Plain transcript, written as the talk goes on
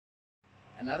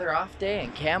Another off day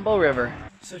in Campbell River.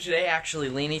 So today actually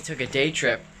Leenie took a day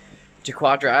trip to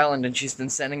Quadra Island and she's been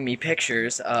sending me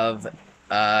pictures of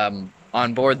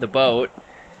on board the boat.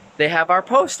 They have our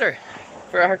poster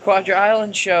for our Quadra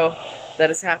Island show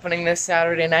that is happening this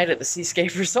Saturday night at the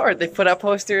Scape Resort. They put up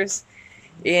posters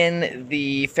in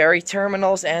the ferry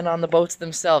terminals and on the boats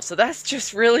themselves. So that's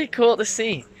just really cool to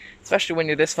see, especially when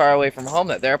you're this far away from home,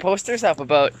 that there are posters up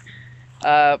about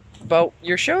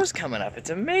your shows coming up. It's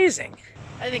amazing.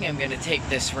 I think I'm gonna take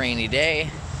this rainy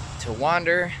day to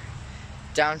wander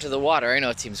down to the water. I know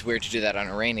it seems weird to do that on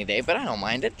a rainy day, but I don't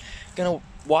mind it. I'm gonna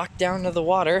walk down to the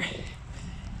water,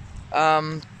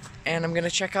 and I'm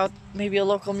gonna check out maybe a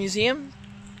local museum,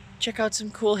 check out some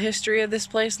cool history of this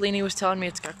place. Leenie was telling me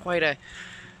it's got quite a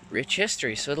rich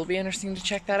history, so it'll be interesting to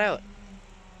check that out.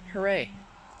 Hooray.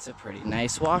 It's a pretty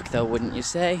nice walk though, wouldn't you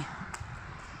say?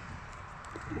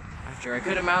 After a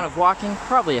good amount of walking,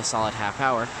 probably a solid half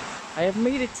hour, I have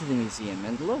made it to the museum,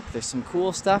 and look, there's some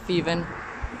cool stuff even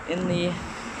in the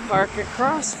park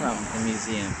across from the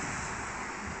museum.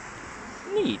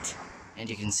 Neat. And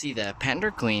you can see the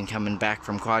Pender Queen coming back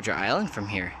from Quadra Island from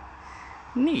here.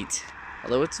 Neat.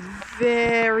 Although it's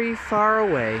very far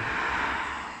away.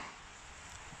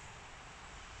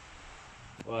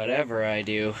 Whatever I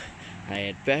do, I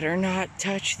had better not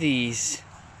touch these.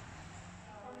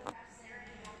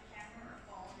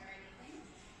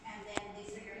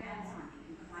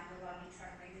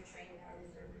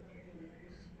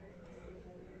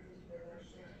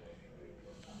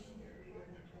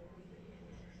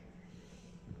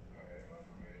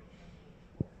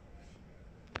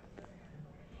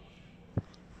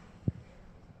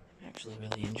 Actually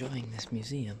really enjoying this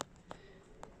museum.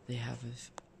 They have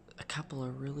a couple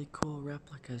of really cool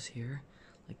replicas here,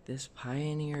 like this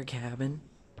pioneer cabin.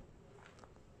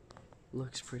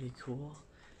 Looks pretty cool,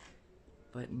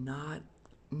 but not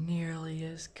nearly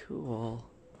as cool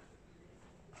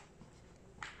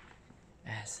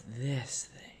as this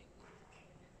thing.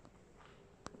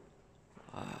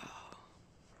 Wow.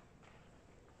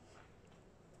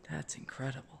 That's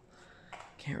incredible.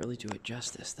 Can't really do it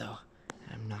justice though.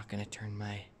 I'm not gonna turn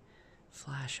my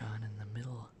flash on in the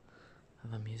middle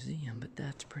of a museum, but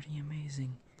that's pretty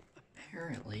amazing.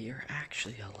 Apparently, you're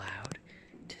actually allowed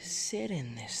to sit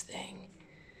in this thing.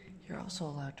 You're also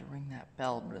allowed to ring that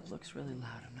bell, but it looks really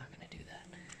loud. I'm not gonna do that.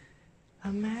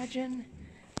 Imagine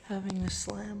having to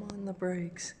slam on the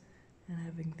brakes and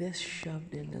having this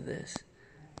shoved into this.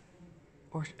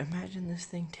 Or imagine this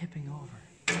thing tipping over.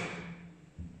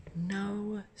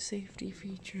 No safety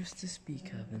features to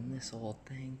speak of in this old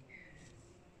thing.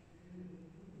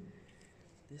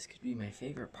 This could be my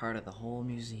favorite part of the whole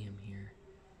museum here.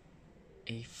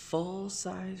 A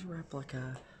full-size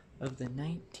replica of the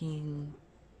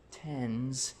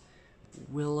 1910s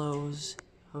Willows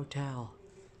Hotel.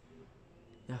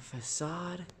 The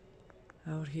facade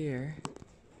out here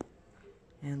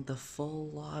and the full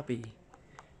lobby.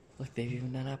 Look, they've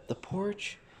even done up the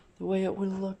porch the way it would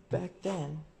have looked back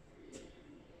then.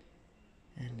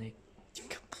 And a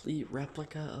complete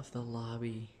replica of the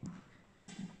lobby.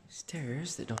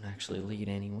 Stairs that don't actually lead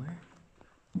anywhere.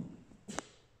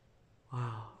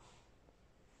 Wow.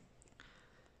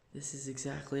 This is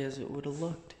exactly as it would have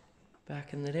looked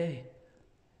back in the day.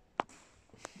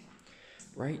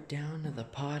 Right down to the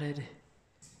potted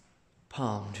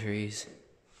palm trees.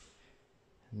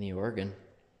 And the organ.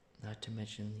 Not to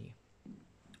mention the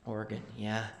organ,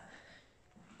 yeah.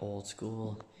 Old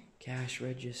school cash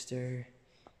register.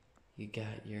 You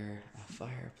got your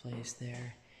fireplace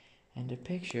there, and a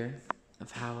picture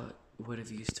of how it would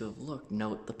have used to have looked.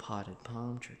 Note the potted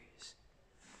palm trees.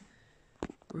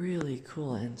 Really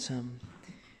cool, and some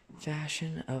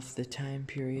fashion of the time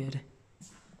period.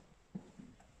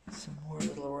 Some more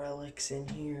little relics in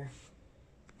here.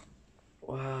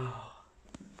 Wow.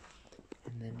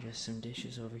 And then just some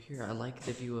dishes over here. I like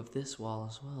the view of this wall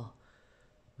as well,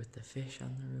 with the fish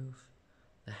on the roof,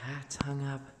 the hats hung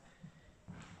up,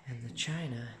 and the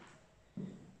china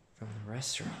from the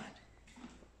restaurant.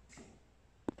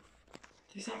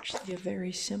 There's actually a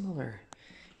very similar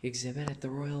exhibit at the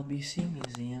Royal BC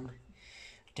Museum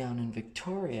down in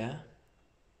Victoria,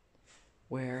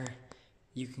 where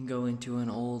you can go into an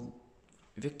old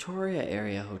Victoria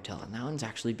area hotel. And that one's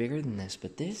actually bigger than this,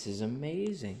 but this is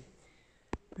amazing.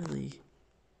 Really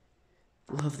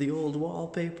love the old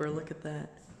wallpaper. Look at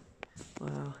that.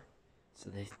 Wow.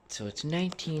 So it's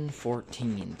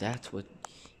 1914. That's what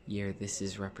year this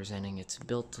is representing. It's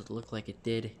built to look like it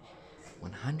did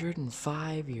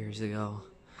 105 years ago.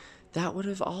 That would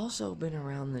have also been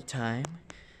around the time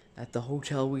at the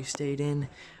hotel we stayed in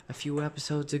a few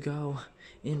episodes ago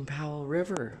in Powell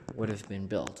River would have been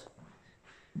built.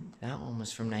 That one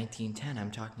was from 1910.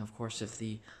 I'm talking, of course, of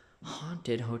the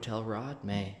haunted Hotel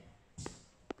Rodmay.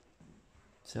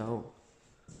 So,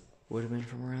 would have been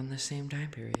from around the same time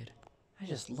period. I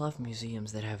just love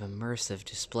museums that have immersive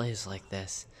displays like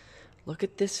this. Look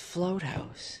at this float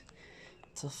house.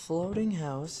 It's a floating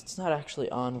house. It's not actually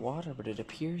on water, but it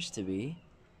appears to be.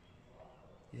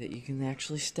 That you can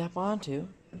actually step onto.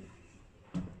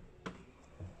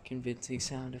 Convincing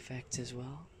sound effects as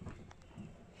well.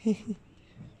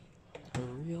 A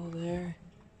reel there.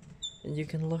 And you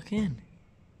can look in.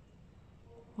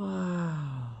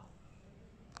 Wow.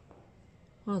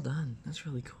 Well done. That's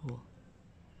really cool.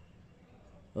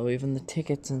 Oh, even the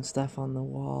tickets and stuff on the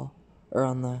wall. Or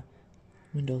on the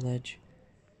window ledge.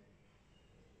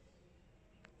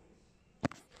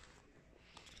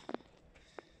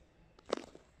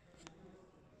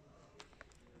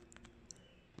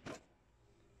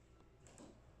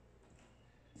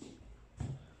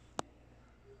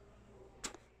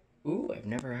 Ooh, I've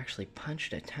never actually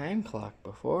punched a time clock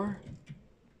before.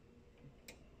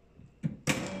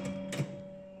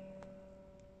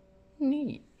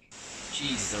 Neat.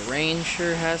 Geez, the rain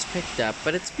sure has picked up,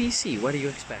 but it's BC. What do you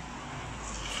expect?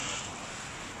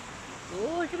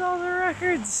 Look at all the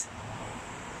records.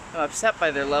 I'm upset by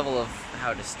their level of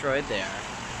how destroyed they are,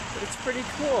 but it's pretty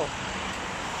cool.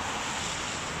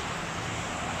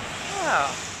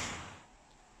 Wow.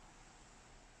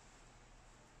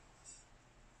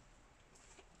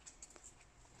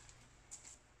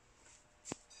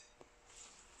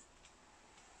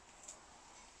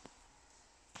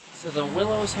 So the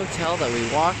Willows Hotel that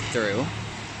we walked through,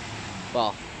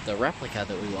 well, the replica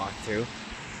that we walked through,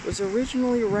 was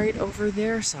originally right over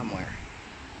there somewhere.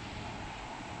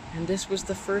 And this was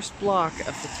the first block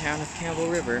of the town of Campbell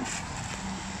River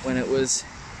when it was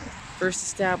first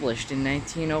established in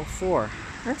 1904.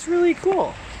 That's really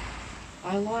cool.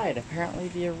 I lied. Apparently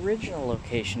the original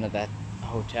location of that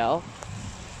hotel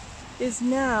is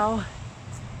now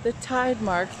the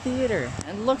Tidemark Theater.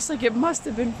 And looks like it must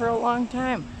have been for a long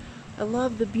time. I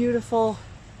love the beautiful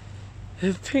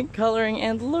pink coloring,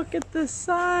 and look at the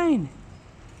sign.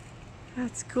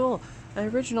 That's cool. I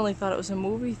originally thought it was a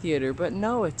movie theater, but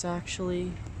no, it's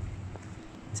actually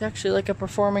like a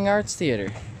performing arts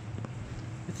theater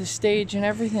with a stage and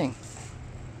everything.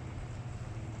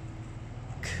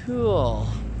 Cool.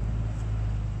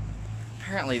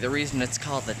 Apparently the reason it's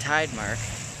called the Tidemark.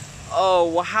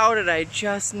 Oh, well, how did I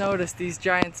just notice these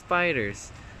giant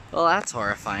spiders? Well, that's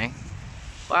horrifying.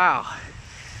 Wow,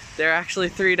 they're actually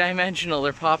three-dimensional.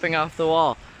 They're popping off the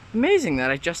wall. Amazing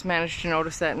that I just managed to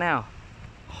notice that now.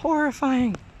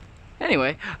 Horrifying.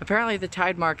 Anyway, apparently the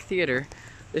Tidemark Theater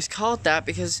is called that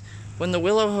because when the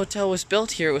Willow Hotel was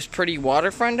built here, it was pretty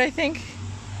waterfront, I think.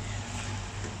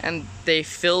 And they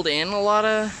filled in a lot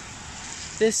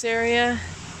of this area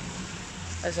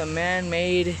as a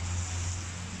man-made,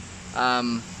 I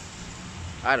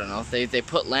don't know, they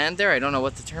put land there. I don't know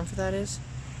what the term for that is.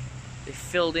 They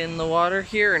filled in the water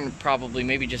here and probably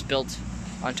maybe just built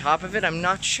on top of it. I'm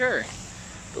not sure.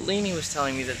 But Leenie was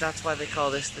telling me that that's why they call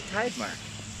this the Tidemark.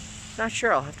 Not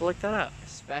sure, I'll have to look that up.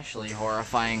 Especially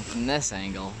horrifying from this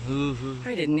angle.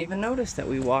 I didn't even notice that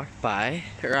we walked by,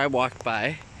 or I walked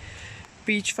by,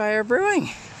 Beachfire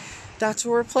Brewing. That's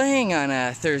where we're playing on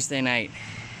a Thursday night.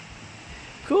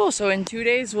 Cool, so in 2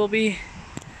 days we'll be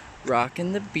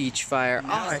rocking the Beachfire. Oh,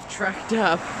 I've trekked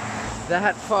up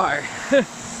that far.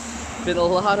 Been a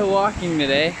lot of walking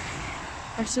today.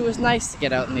 Actually, it was nice to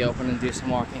get out in the open and do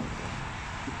some walking.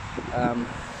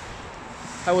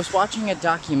 I was watching a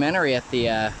documentary at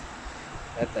the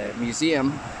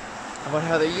museum about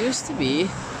how there used to be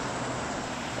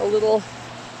a little,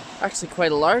 actually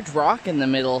quite a large rock in the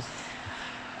middle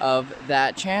of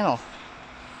that channel,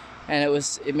 and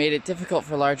it made it difficult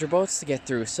for larger boats to get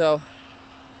through. So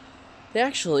they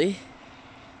actually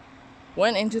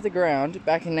went into the ground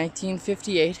back in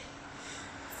 1958.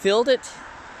 Filled it,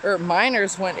 or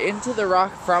miners went into the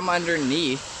rock from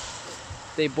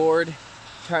underneath. They bored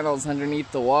tunnels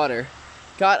underneath the water,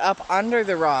 got up under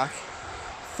the rock,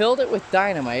 filled it with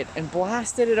dynamite, and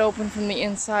blasted it open from the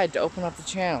inside to open up the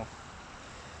channel.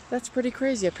 That's pretty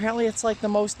crazy. Apparently it's like the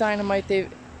most dynamite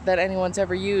that anyone's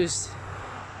ever used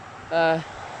to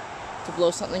blow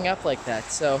something up like that.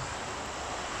 So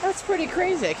that's pretty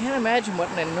crazy. I can't imagine what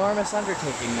an enormous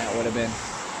undertaking that would have been.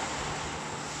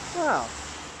 Wow.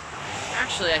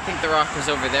 Actually, I think the rock was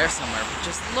over there somewhere, but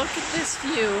just look at this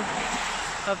view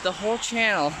of the whole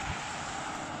channel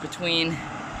between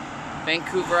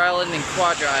Vancouver Island and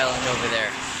Quadra Island over there.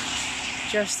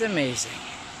 Just amazing.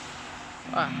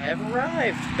 Wow, I have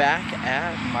arrived back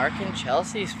at Mark and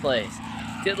Chelsea's place.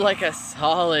 Did like a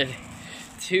solid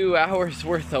 2 hours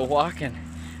worth of walking.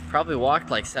 Probably walked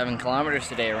like 7 kilometers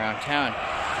today around town.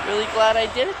 Really glad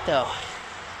I did it though.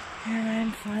 And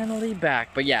I'm finally back.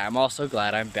 But yeah, I'm also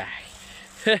glad I'm back.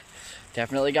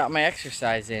 Definitely got my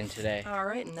exercise in today.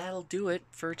 Alright, and that'll do it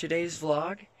for today's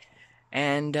vlog.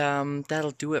 And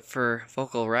that'll do it for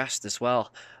vocal rest as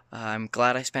well. I'm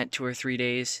glad I spent 2 or 3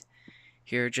 days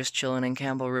here just chilling in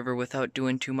Campbell River without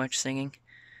doing too much singing.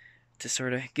 To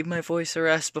sort of give my voice a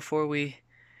rest before we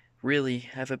really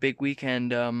have a big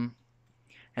weekend. And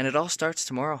it all starts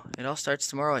tomorrow. It all starts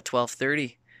tomorrow at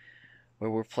 12:30. Where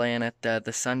we're playing at the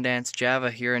Sundance Java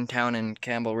here in town in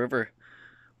Campbell River.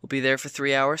 We'll be there for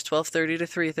 3 hours, 12:30 to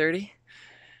 3:30,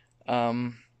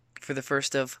 for the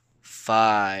first of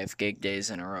 5 gig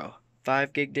days in a row.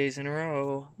 5 gig days in a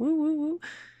row. Woo woo woo.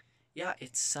 Yeah,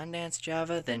 it's Sundance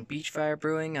Java, then Beachfire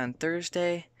Brewing on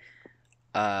Thursday,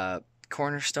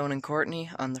 Cornerstone and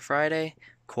Courtney on the Friday,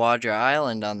 Quadra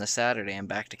Island on the Saturday, and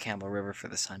back to Campbell River for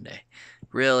the Sunday.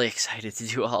 Really excited to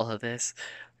do all of this.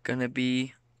 Gonna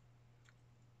be,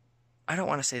 I don't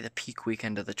want to say the peak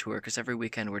weekend of the tour, because every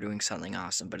weekend we're doing something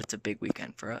awesome, but it's a big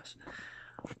weekend for us.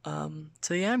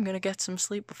 So yeah, I'm going to get some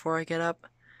sleep before I get up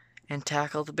and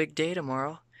tackle the big day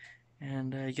tomorrow.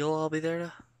 And you'll all be there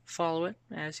to follow it,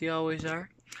 as you always are.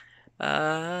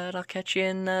 And I'll catch you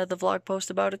in the vlog post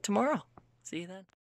about it tomorrow. See you then.